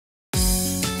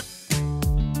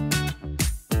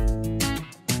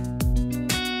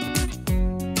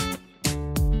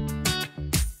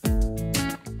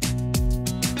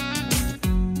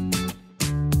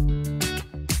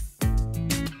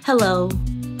Hello,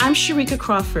 I'm Sharika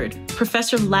Crawford,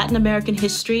 professor of Latin American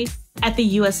history at the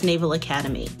U.S. Naval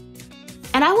Academy.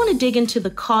 And I want to dig into the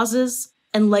causes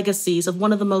and legacies of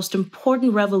one of the most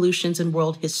important revolutions in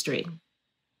world history.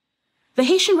 The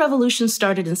Haitian Revolution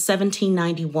started in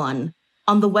 1791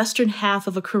 on the western half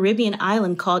of a Caribbean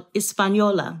island called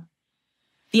Hispaniola.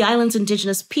 The island's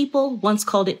indigenous people once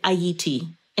called it Haiti,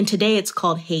 and today it's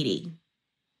called Haiti.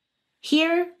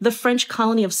 Here, the French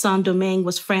colony of Saint Domingue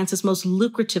was France's most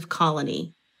lucrative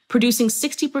colony, producing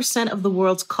 60% of the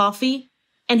world's coffee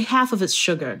and half of its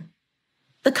sugar.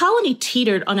 The colony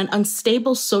teetered on an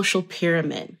unstable social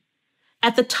pyramid.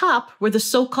 At the top were the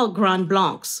so-called Grands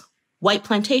Blancs, white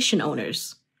plantation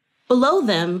owners. Below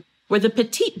them were the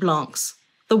Petites Blancs,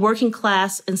 the working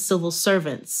class and civil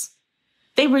servants.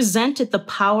 They resented the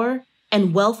power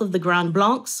and wealth of the Grands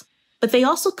Blancs, but they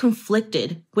also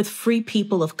conflicted with free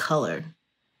people of color.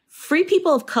 Free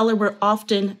people of color were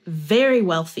often very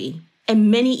wealthy, and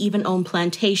many even owned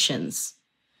plantations.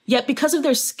 Yet because of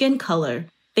their skin color,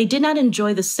 they did not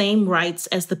enjoy the same rights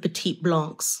as the Petites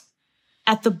Blancs.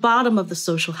 At the bottom of the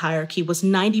social hierarchy was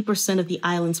 90% of the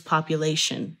island's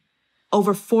population,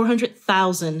 over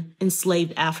 400,000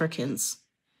 enslaved Africans.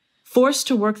 Forced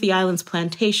to work the island's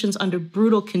plantations under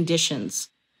brutal conditions,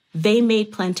 they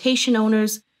made plantation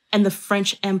owners and the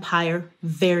French Empire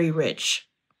very rich.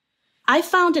 I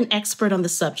found an expert on the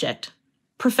subject,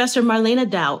 Professor Marlene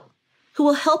Doubt, who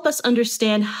will help us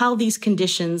understand how these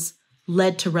conditions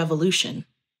led to revolution.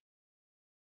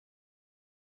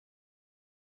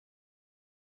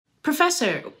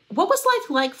 Professor, what was life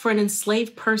like for an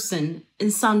enslaved person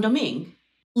in Saint Domingue?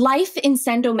 Life in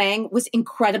Saint Domingue was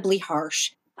incredibly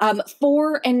harsh.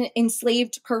 For an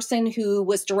enslaved person who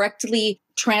was directly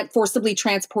forcibly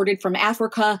transported from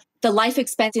Africa, the life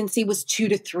expectancy was 2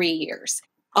 to 3 years.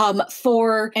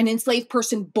 For an enslaved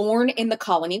person born in the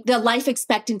colony, the life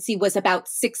expectancy was about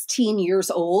 16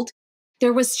 years old.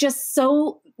 There was just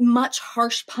so much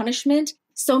harsh punishment,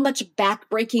 so much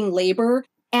backbreaking labor,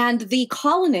 and the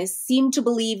colonists seemed to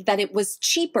believe that it was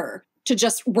cheaper to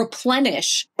just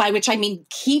replenish, by which I mean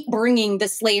keep bringing the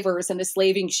slavers and the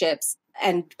slaving ships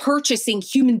and purchasing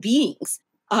human beings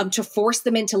to force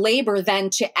them into labor than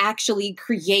to actually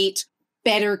create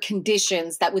better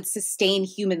conditions that would sustain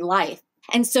human life.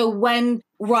 And so when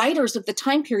writers of the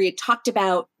time period talked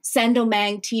about Saint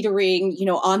Domingue teetering,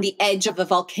 on the edge of a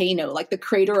volcano, like the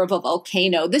crater of a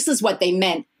volcano, this is what they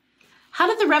meant. How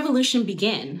did the revolution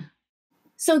begin?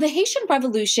 So the Haitian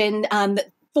Revolution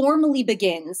formally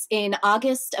begins in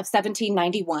August of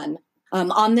 1791,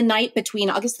 on the night between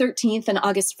August 13th and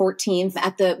August 14th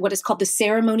at what is called the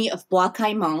Ceremony of Bois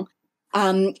Caïman,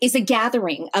 is a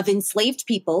gathering of enslaved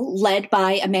people led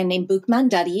by a man named Boukman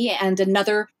Dadi and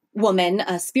another woman,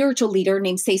 a spiritual leader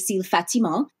named Cécile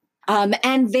Fatima.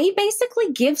 And they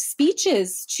basically give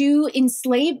speeches to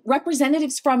enslaved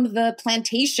representatives from the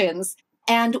plantations.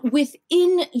 And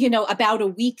within, about a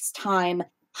week's time,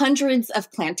 hundreds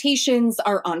of plantations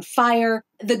are on fire.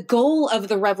 The goal of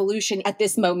the revolution at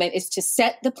this moment is to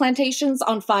set the plantations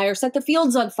on fire, set the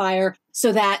fields on fire,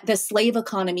 so that the slave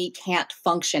economy can't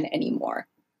function anymore.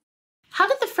 How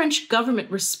did the French government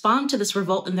respond to this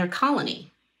revolt in their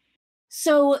colony?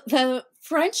 So the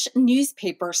French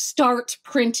newspapers start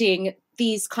printing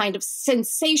these kind of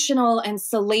sensational and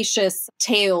salacious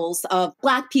tales of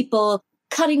Black people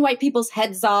cutting white people's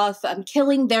heads off,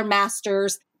 killing their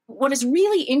masters. What is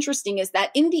really interesting is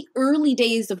that in the early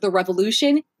days of the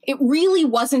revolution, it really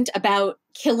wasn't about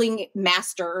killing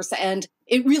masters, and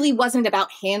it really wasn't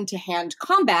about hand-to-hand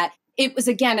combat. It was,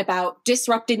 again, about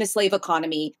disrupting the slave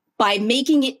economy by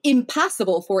making it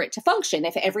impossible for it to function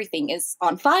if everything is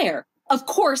on fire. Of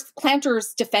course,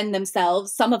 planters defend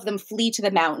themselves. Some of them flee to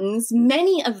the mountains.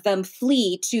 Many of them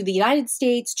flee to the United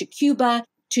States, to Cuba,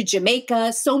 to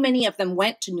Jamaica. So many of them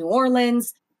went to New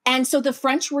Orleans. And so the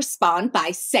French respond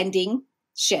by sending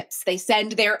ships. They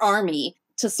send their army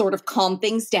to sort of calm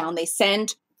things down. They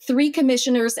send 3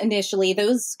 commissioners initially.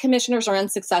 Those commissioners are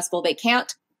unsuccessful. They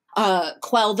can't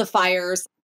quell the fires.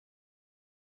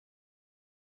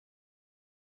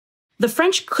 The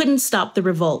French couldn't stop the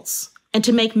revolts. And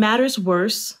to make matters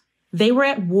worse, they were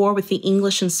at war with the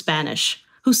English and Spanish,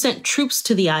 who sent troops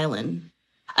to the island.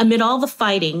 Amid all the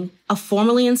fighting, a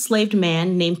formerly enslaved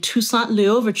man named Toussaint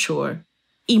L'Ouverture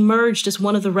emerged as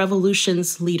one of the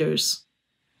revolution's leaders.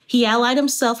 He allied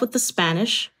himself with the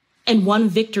Spanish and won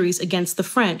victories against the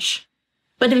French.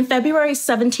 But in February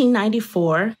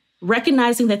 1794,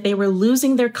 recognizing that they were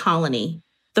losing their colony,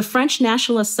 the French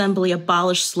National Assembly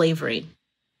abolished slavery.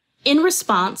 In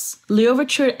response,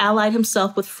 L'Ouverture allied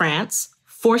himself with France,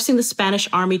 forcing the Spanish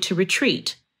army to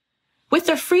retreat. With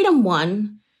their freedom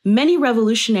won, many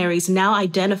revolutionaries now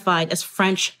identified as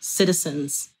French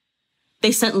citizens.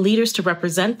 They sent leaders to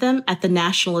represent them at the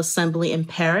National Assembly in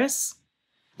Paris.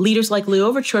 Leaders like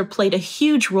Louverture played a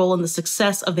huge role in the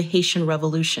success of the Haitian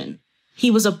Revolution.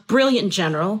 He was a brilliant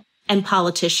general and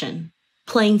politician,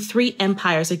 playing three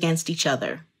empires against each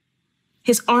other.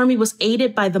 His army was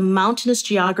aided by the mountainous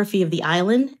geography of the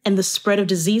island and the spread of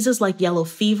diseases like yellow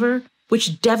fever,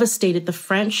 which devastated the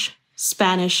French,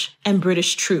 Spanish, and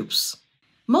British troops.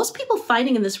 Most people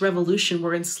fighting in this revolution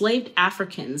were enslaved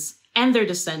Africans and their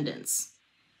descendants.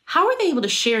 How were they able to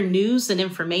share news and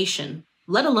information,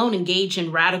 let alone engage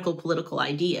in radical political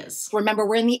ideas? Remember,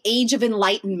 we're in the age of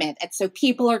enlightenment, and so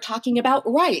people are talking about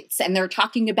rights, and they're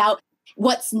talking about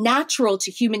what's natural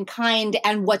to humankind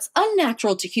and what's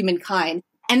unnatural to humankind.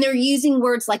 And they're using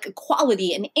words like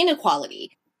equality and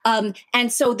inequality. And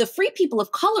so the free people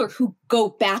of color who go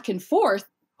back and forth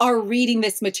are reading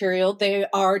this material. They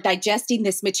are digesting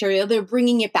this material. They're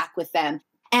bringing it back with them.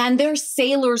 And there's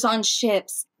sailors on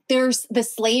ships. There's the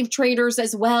slave traders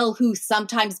as well, who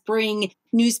sometimes bring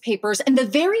newspapers. And the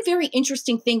very, very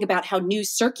interesting thing about how news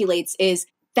circulates is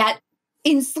that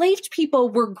enslaved people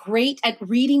were great at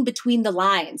reading between the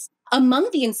lines. Among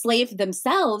the enslaved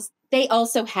themselves, they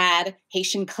also had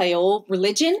Haitian Creole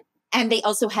religion, and they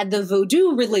also had the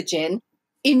Vodou religion,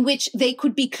 in which they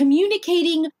could be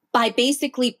communicating by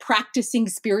basically practicing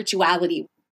spirituality.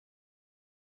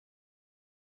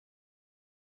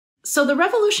 So the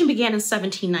revolution began in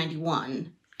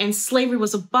 1791, and slavery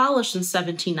was abolished in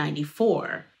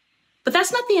 1794. But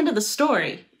that's not the end of the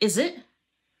story, is it?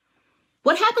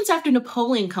 What happens after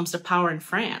Napoleon comes to power in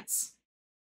France?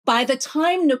 By the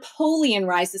time Napoleon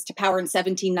rises to power in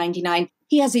 1799,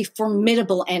 he has a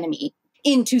formidable enemy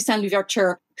in Toussaint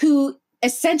Louverture, who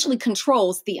essentially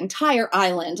controls the entire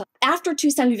island. After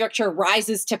Toussaint Louverture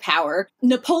rises to power,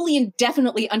 Napoleon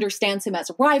definitely understands him as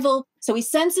a rival, so he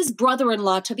sends his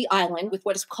brother-in-law to the island with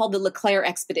what is called the Leclerc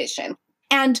expedition.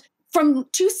 And from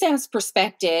Toussaint's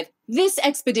perspective, this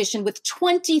expedition with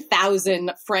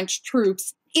 20,000 French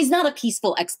troops is not a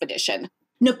peaceful expedition.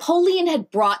 Napoleon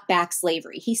had brought back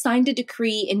slavery. He signed a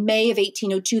decree in May of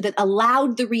 1802 that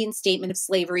allowed the reinstatement of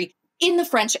slavery in the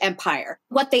French Empire.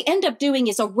 What they end up doing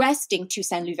is arresting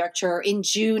Toussaint Louverture in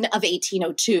June of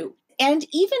 1802. And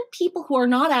even people who are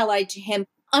not allied to him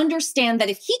understand that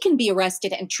if he can be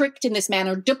arrested and tricked in this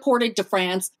manner, deported to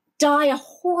France, die a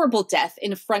horrible death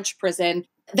in a French prison,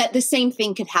 that the same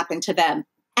thing could happen to them.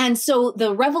 And so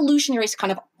the revolutionaries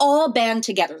kind of all band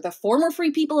together. The former free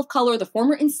people of color, the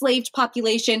former enslaved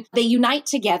population, they unite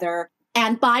together.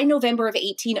 And by November of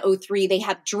 1803, they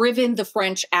have driven the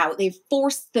French out. They've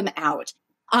forced them out.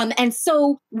 And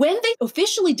so when they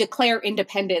officially declare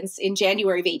independence in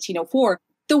January of 1804,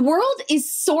 the world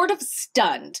is sort of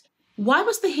stunned. Why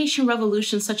was the Haitian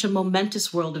Revolution such a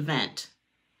momentous world event?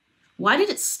 Why did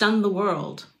it stun the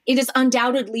world? It is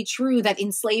undoubtedly true that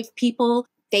enslaved people,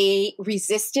 they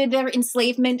resisted their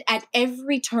enslavement at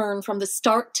every turn from the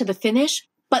start to the finish.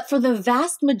 But for the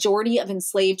vast majority of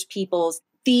enslaved peoples,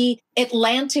 the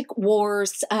Atlantic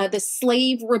Wars, the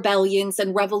slave rebellions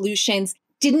and revolutions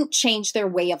didn't change their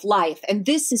way of life. And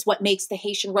this is what makes the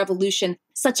Haitian Revolution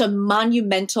such a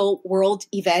monumental world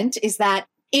event, is that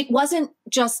it wasn't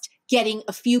just getting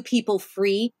a few people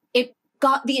free. It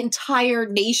got the entire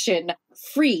nation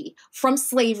free from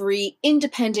slavery,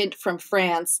 independent from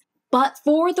France. But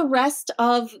for the rest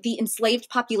of the enslaved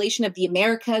population of the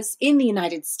Americas in the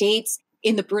United States,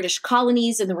 in the British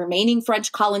colonies, in the remaining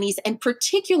French colonies, and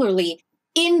particularly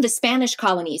in the Spanish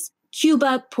colonies,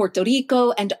 Cuba, Puerto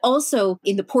Rico, and also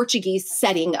in the Portuguese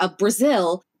setting of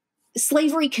Brazil,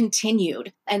 slavery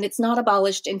continued. And it's not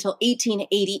abolished until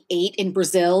 1888 in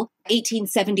Brazil,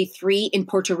 1873 in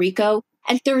Puerto Rico.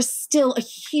 And there's still a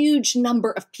huge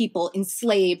number of people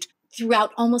enslaved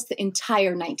throughout almost the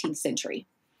entire 19th century.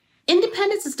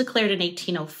 Independence is declared in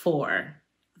 1804.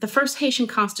 The first Haitian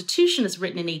constitution is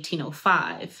written in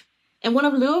 1805, and one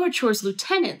of Louverture's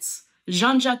lieutenants,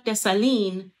 Jean-Jacques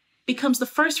Dessalines, becomes the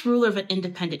first ruler of an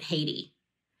independent Haiti.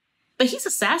 But he's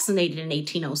assassinated in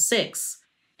 1806,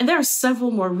 and there are several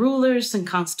more rulers and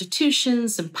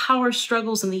constitutions and power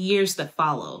struggles in the years that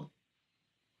follow.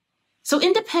 So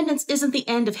independence isn't the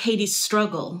end of Haiti's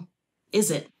struggle,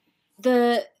 is it?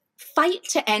 The fight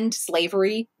to end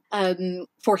slavery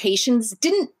for Haitians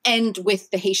didn't end with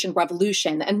the Haitian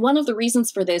Revolution. And one of the reasons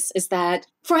for this is that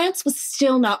France was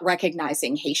still not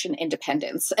recognizing Haitian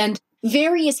independence. And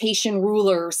various Haitian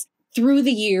rulers through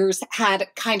the years had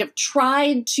kind of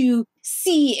tried to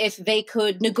see if they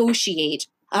could negotiate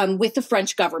with the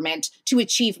French government to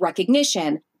achieve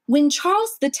recognition. When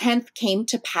Charles X came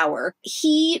to power,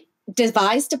 he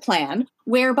devised a plan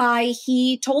whereby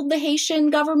he told the Haitian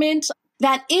government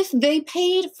that if they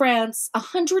paid France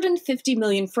 150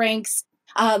 million francs,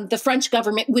 the French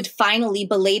government would finally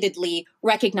belatedly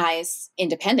recognize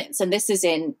independence. And this is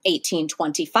in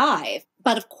 1825.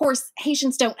 But of course,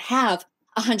 Haitians don't have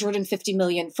 150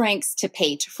 million francs to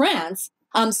pay to France.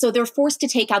 So they're forced to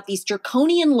take out these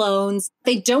draconian loans.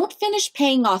 They don't finish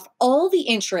paying off all the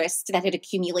interest that had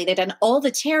accumulated and all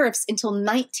the tariffs until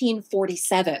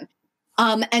 1947.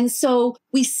 And so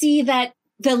we see that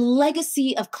the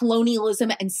legacy of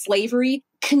colonialism and slavery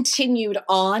continued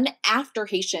on after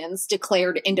Haitians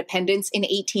declared independence in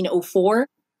 1804.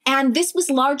 And this was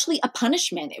largely a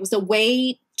punishment. It was a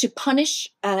way to punish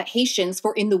Haitians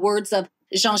for, in the words of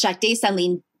Jean-Jacques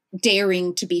Dessalines,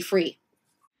 daring to be free.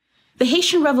 The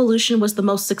Haitian Revolution was the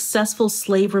most successful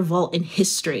slave revolt in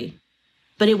history,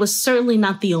 but it was certainly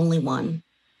not the only one.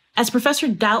 As Professor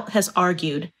Doubt has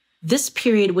argued, this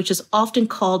period, which is often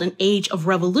called an age of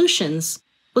revolutions,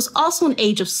 was also an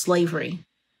age of slavery.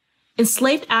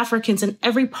 Enslaved Africans in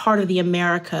every part of the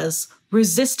Americas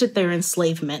resisted their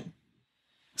enslavement.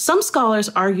 Some scholars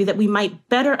argue that we might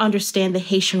better understand the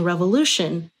Haitian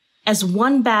Revolution as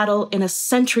one battle in a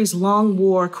centuries-long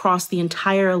war across the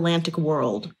entire Atlantic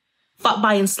world, fought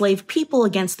by enslaved people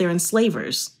against their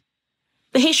enslavers.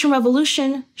 The Haitian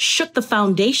Revolution shook the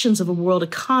foundations of a world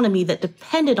economy that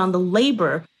depended on the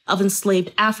labor of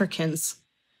enslaved Africans.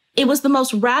 It was the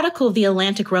most radical of the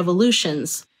Atlantic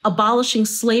revolutions, abolishing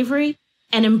slavery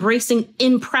and embracing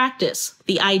in practice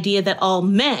the idea that all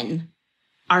men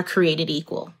are created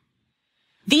equal.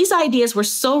 These ideas were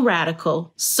so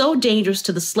radical, so dangerous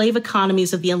to the slave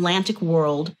economies of the Atlantic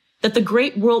world, that the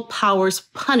great world powers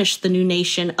punished the new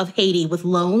nation of Haiti with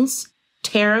loans,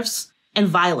 tariffs, and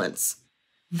violence.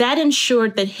 That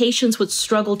ensured that Haitians would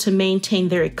struggle to maintain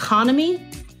their economy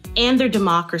and their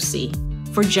democracy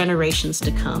for generations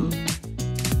to come.